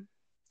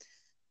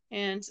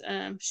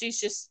she's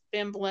just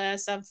been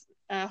blessed.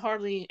 I've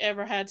hardly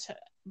ever had to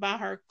buy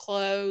her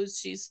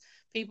clothes.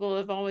 People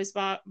have always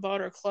bought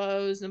her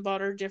clothes and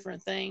bought her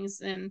different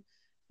things, and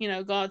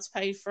God's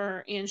paid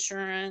for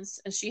insurance,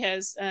 and she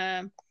has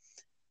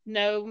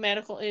no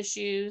medical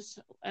issues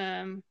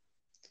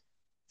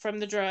from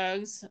the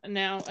drugs.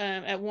 Now,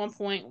 at one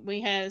point,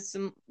 we had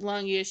some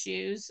lung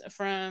issues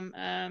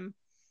from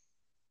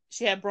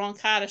she had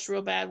bronchitis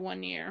real bad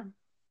one year,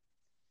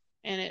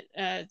 and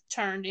it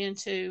turned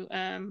into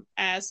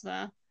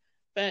asthma.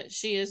 But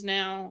she is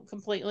now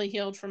completely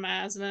healed from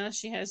asthma.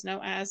 She has no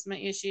asthma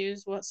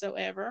issues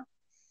whatsoever.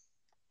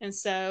 And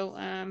so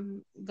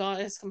God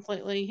has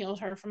completely healed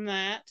her from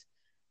that.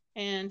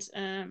 And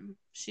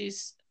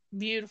she's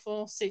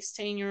beautiful,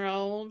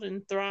 16-year-old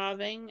and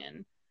thriving,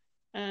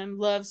 and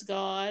loves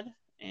God,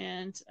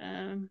 and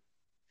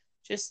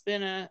just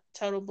been a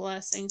total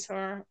blessing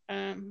to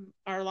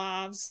our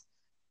lives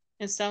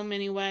in so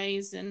many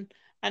ways. And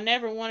I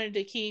never wanted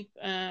to keep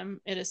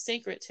it a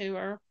secret to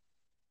her.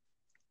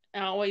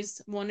 I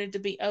always wanted to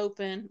be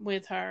open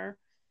with her,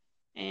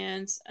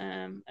 and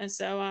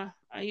so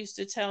I used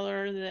to tell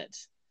her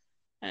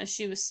that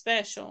she was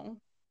special,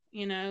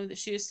 that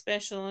she was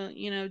special.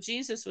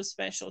 Jesus was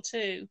special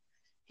too.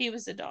 He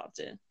was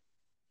adopted.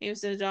 He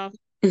was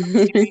adopted by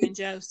Mary and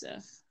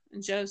Joseph.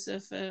 And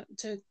Joseph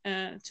took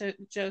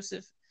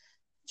Joseph.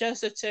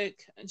 Joseph took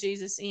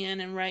Jesus in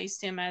and raised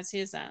him as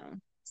his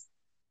own.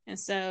 And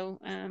so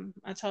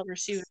I told her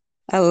she was,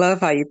 I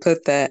love how you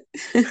put that.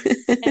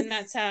 and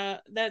that's how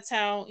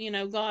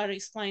God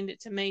explained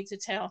it to me to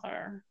tell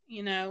her,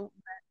 Yeah.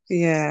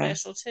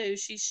 special too.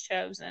 She's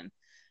chosen,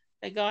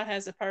 that God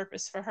has a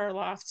purpose for her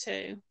life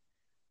too,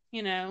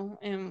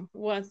 and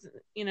what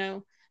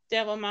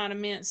devil might have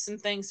meant some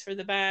things for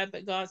the bad,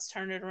 but God's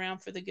turned it around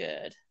for the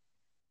good,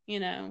 you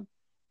know,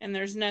 and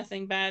there's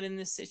nothing bad in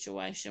this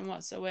situation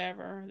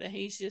whatsoever. That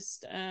He's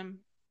just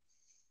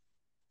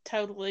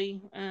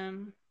totally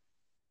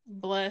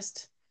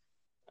blessed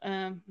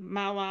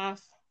my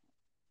life,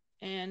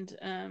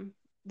 and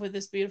with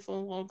this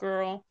beautiful little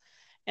girl.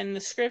 And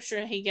the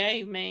scripture He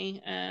gave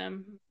me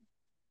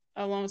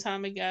a long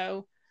time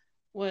ago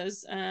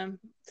was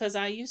because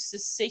I used to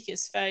seek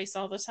His face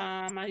all the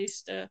time. I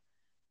used to,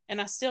 and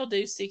I still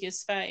do seek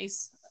His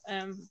face.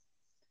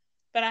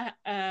 But I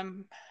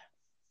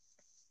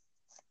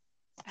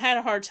had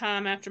a hard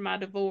time after my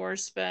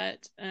divorce,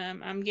 but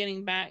I'm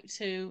getting back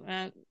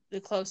to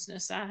the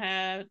closeness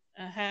I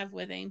have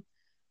with Him.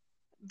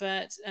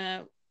 But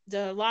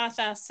delight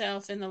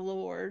thyself in the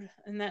Lord,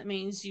 and that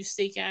means you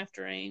seek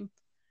after Him,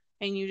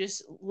 and you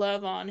just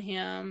love on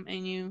Him,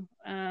 and you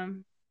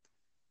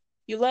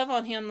love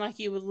on Him like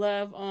you would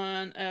love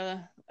on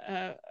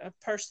a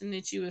person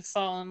that you would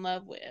fall in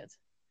love with.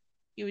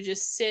 You would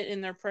just sit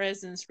in their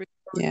presence,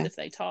 regardless Yeah. if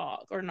they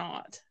talk or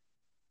not,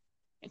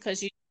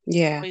 because you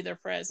Yeah. enjoy their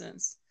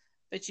presence.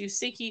 But you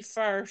seek ye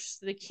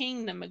first the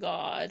kingdom of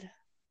God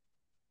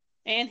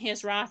and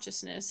His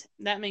righteousness.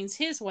 That means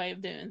His way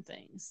of doing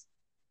things,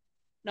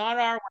 not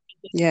our way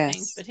of doing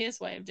things, Yes. but His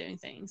way of doing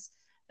things.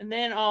 And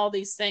then all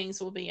these things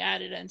will be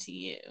added unto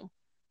you.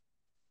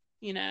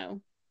 You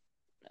know,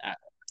 I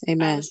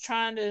Amen. was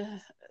trying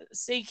to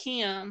seek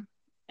Him,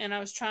 and I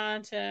was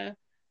trying to,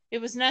 it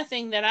was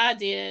nothing that I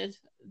did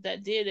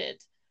that did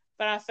it,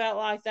 but I felt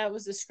like that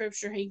was the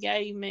scripture He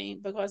gave me,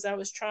 because I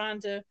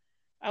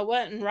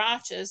wasn't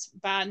righteous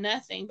by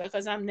nothing,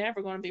 because I'm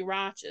never going to be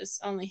righteous.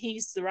 Only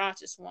He's the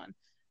righteous one.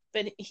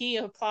 But He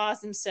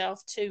applies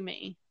Himself to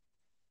me,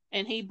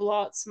 and He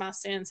blots my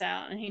sins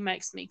out, and He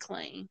makes me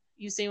clean.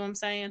 You see what I'm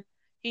saying?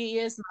 He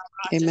is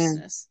my Amen.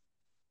 righteousness.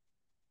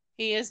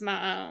 He is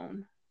my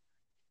own.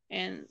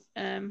 And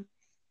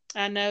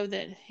I know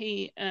that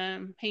He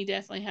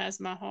definitely has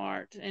my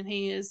heart, and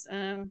He has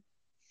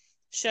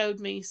showed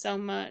me so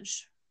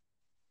much,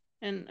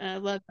 and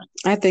loved me.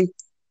 I think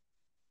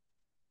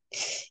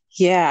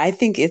Yeah, I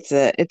think it's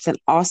an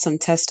awesome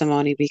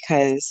testimony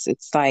because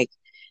it's like,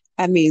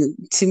 I mean,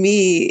 to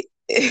me,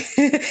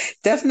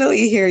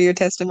 definitely hear your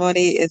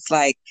testimony. It's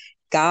like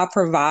God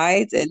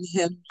provides and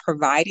Him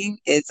providing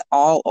is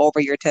all over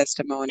your It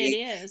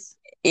testimony. is.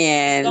 If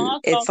And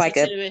God it's calls like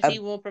it to it, He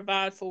will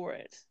provide for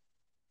it.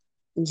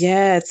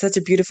 yeah, it's such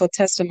a beautiful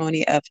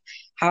testimony of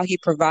how He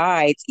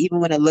provides, even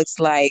when it looks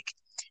like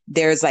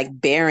there's like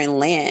barren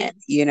land.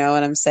 You know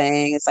what I'm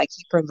saying? It's like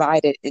He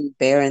provided in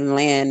barren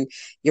land.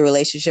 Your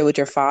relationship with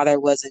your father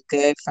wasn't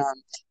good from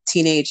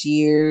teenage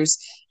years,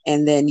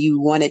 and then you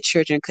wanted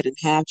children, couldn't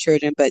have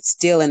children, but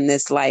still in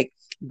this like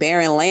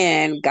barren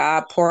land,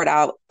 God poured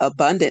out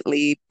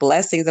abundantly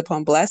blessings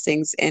upon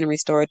blessings and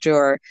restored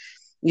your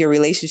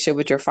relationship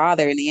with your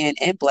father in the end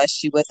and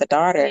blessed you with a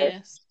daughter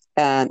Yes.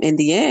 in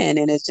the end.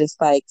 And it's just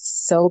like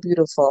so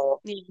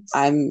beautiful. Yes.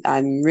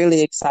 I'm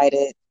really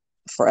excited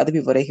for other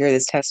people to hear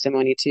this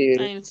testimony too.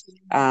 I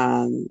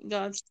am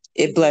too.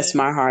 It blessed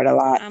my heart a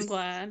lot. I'm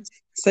glad.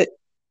 So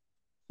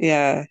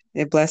yeah,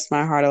 it blessed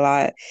my heart a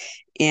lot.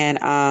 And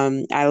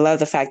I love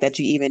the fact that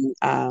you even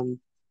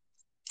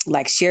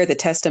like share the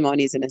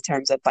testimonies in the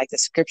terms of like the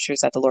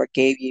scriptures that the Lord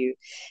gave you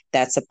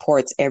that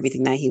supports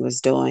everything that He was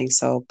doing.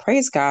 So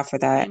praise God for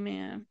that.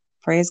 Amen.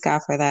 Praise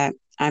God for that.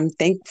 I'm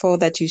thankful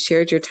that you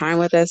shared your time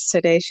with us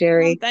today,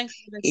 Sherry. I'm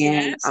thankful that you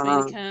asked me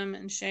to come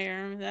and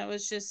share. That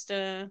was just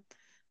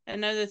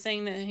another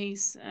thing that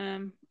he's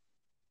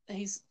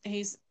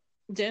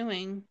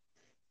doing,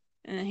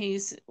 and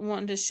he's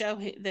wanting to show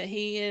that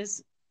he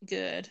is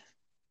good.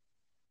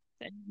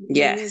 That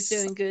yes. He is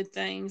doing good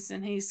things,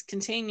 and he's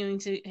continuing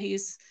to.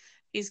 He's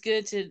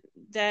good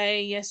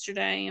today,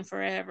 yesterday, and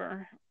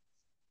forever.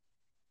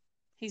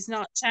 He's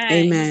not changed.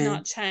 Amen. He's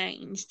not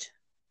changed.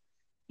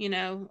 You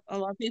know, a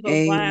lot of people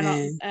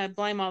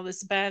blame all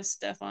this bad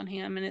stuff on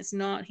him, and it's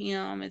not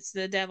him. It's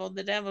the devil.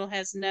 The devil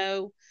has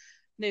no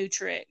new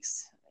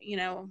tricks. You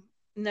know,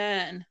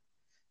 none.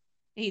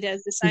 He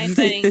does the same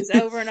things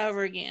over and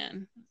over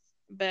again.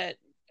 But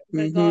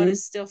God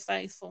is still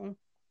faithful,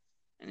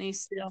 and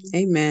He's still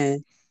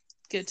Amen.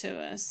 good to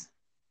us.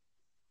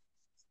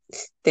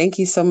 Thank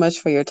you so much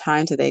for your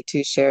time today,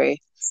 too,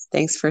 Sherry.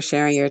 Thanks for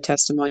sharing your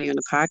testimony on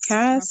the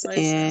podcast,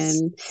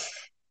 and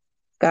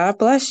God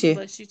bless you.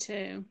 Bless you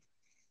too.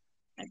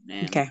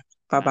 Amen. Okay.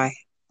 Bye-bye.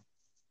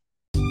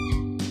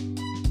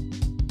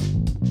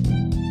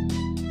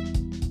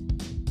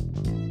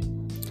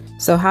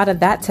 So how did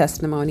that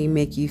testimony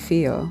make you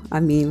feel? I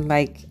mean,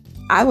 like,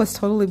 I was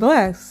totally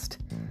blessed.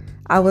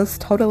 I was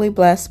totally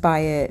blessed by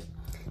it,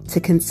 to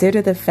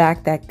consider the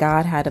fact that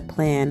God had a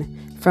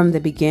plan from the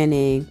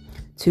beginning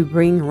to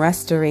bring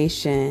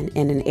restoration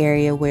in an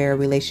area where a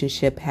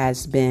relationship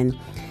has been,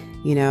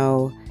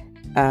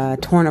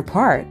 torn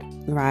apart,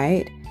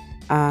 right?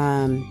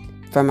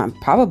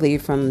 Probably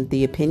from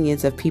the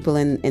opinions of people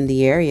in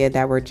the area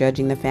that were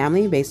judging the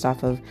family based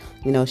off of,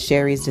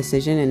 Sherry's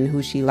decision and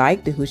who she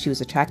liked and who she was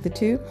attracted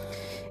to.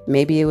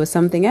 Maybe it was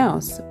something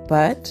else,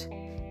 but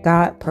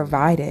God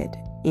provided.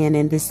 And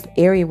in this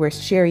area where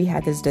Sherry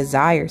had this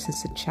desire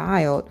since a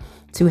child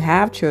to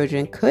have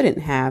children, couldn't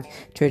have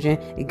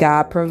children,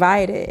 God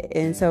provided.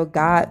 And so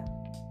God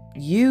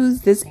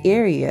used this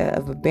area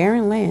of a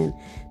barren land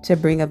to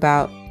bring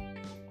about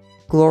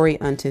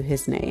glory unto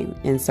His name.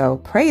 And so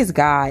praise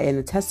God. In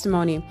this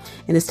testimony,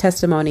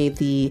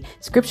 the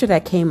scripture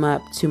that came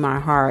up to my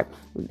heart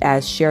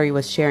as Sherry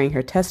was sharing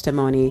her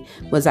testimony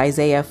was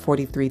Isaiah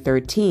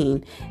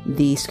 43:13.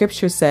 The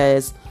scripture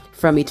says,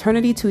 "From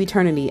eternity to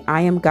eternity,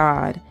 I am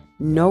God.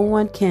 No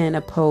one can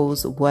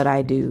oppose what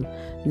I do.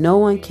 No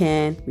one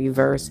can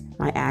reverse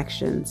my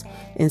actions."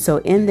 And so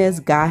in this,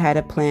 God had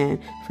a plan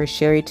for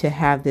Sherry to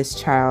have this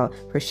child,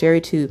 for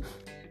Sherry to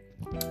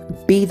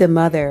be the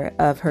mother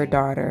of her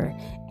daughter,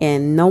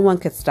 and no one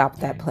could stop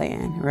that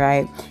plan,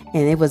 right?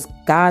 And it was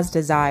God's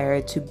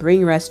desire to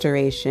bring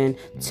restoration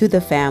to the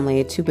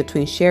family, to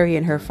between Sherry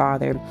and her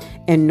father,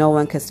 and no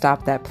one could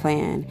stop that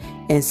plan.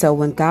 And so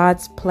when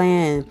God's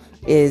plan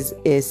is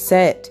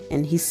set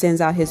and He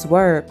sends out His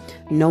word,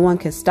 no one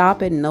can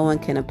stop it, no one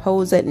can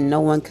oppose it, and no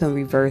one can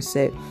reverse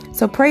it.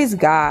 So praise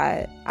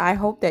God. I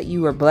hope that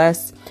you were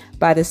blessed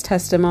by this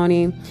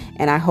testimony,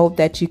 and I hope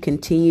that you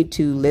continue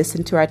to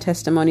listen to our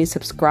testimony,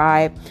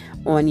 subscribe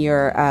on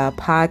your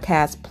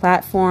podcast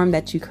platform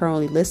that you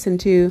currently listen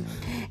to,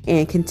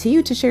 and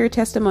continue to share your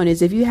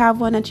testimonies. If you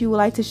have one that you would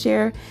like to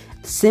share,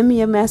 send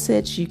me a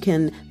message. You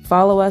can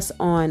follow us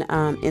on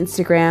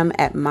Instagram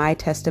at My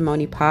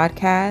Testimony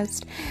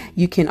Podcast.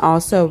 You can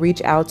also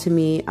reach out to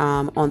me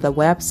on the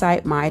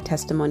website,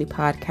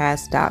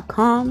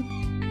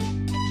 mytestimonypodcast.com.